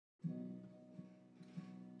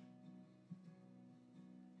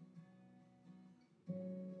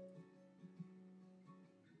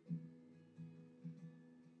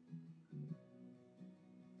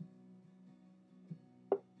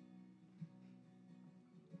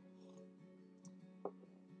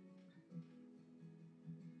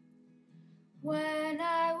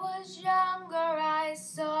was younger, I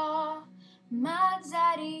saw my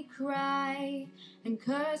daddy cry and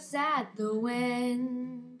curse at the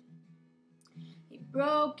wind. He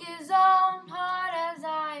broke his own heart as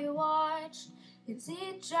I watched as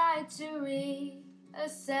he tried to reassemble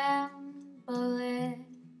it.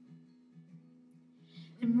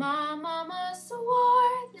 And my mama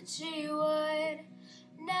swore that she would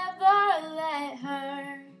never let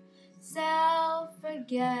herself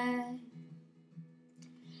forget.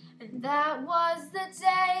 And that was the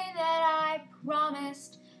day that I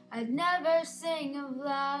promised I'd never sing of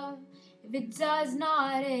love if it does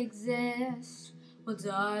not exist. Well,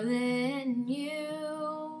 darling,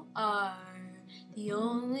 you are the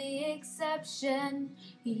only exception.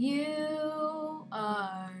 You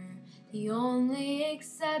are the only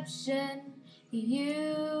exception.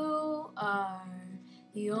 You are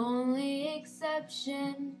the only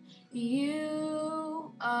exception.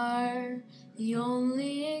 You are the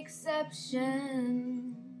only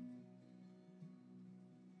exception.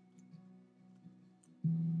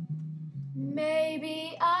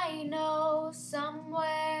 Maybe I know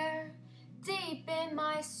somewhere deep in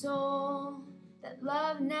my soul that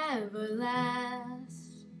love never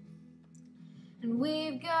lasts. And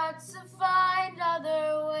we've got to find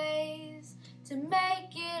other ways to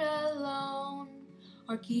make it alone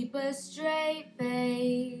or keep a straight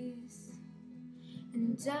face.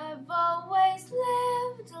 And I've always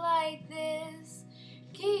lived like this,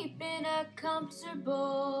 keeping a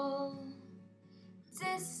comfortable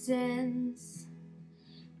distance.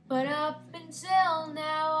 But up until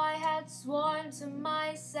now I had sworn to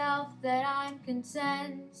myself that I'm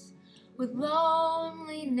content with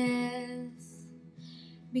loneliness,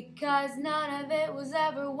 because none of it was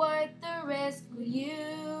ever worth the risk.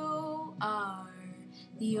 You are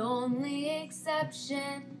the only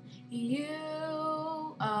exception.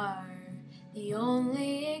 You are the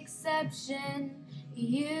only exception.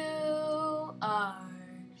 You are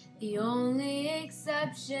the only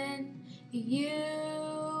exception. You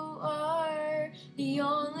are the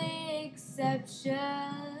only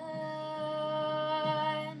exception.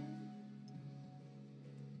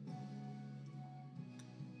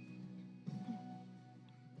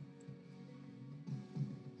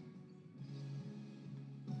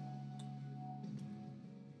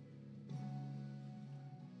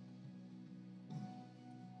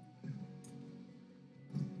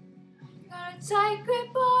 Got a tight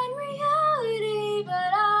grip on reality,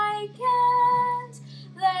 but I can't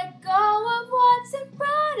let go of what's in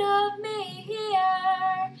front of me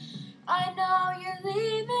here. I know you're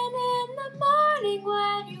leaving in the morning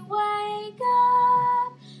when you wake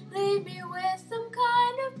up. Leave me with some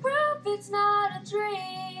kind of proof it's not a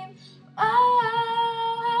dream. Oh,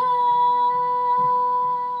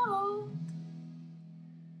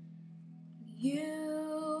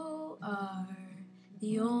 you are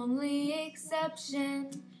the only exception.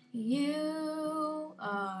 You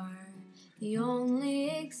are the only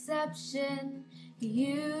exception.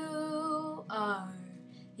 You are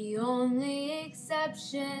the only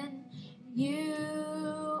exception. You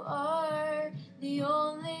are the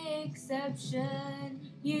only exception.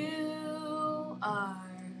 You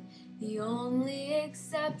are the only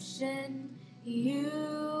exception.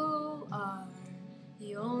 You are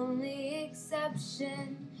the only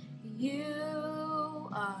exception. You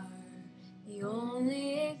are the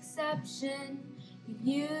only exception.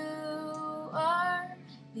 You are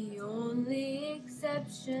the only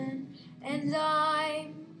exception. And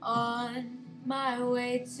I'm on my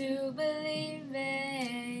way to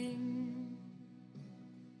believing.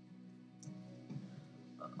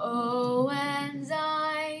 Oh, and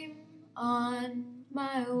I'm on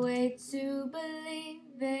my way to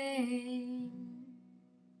believing.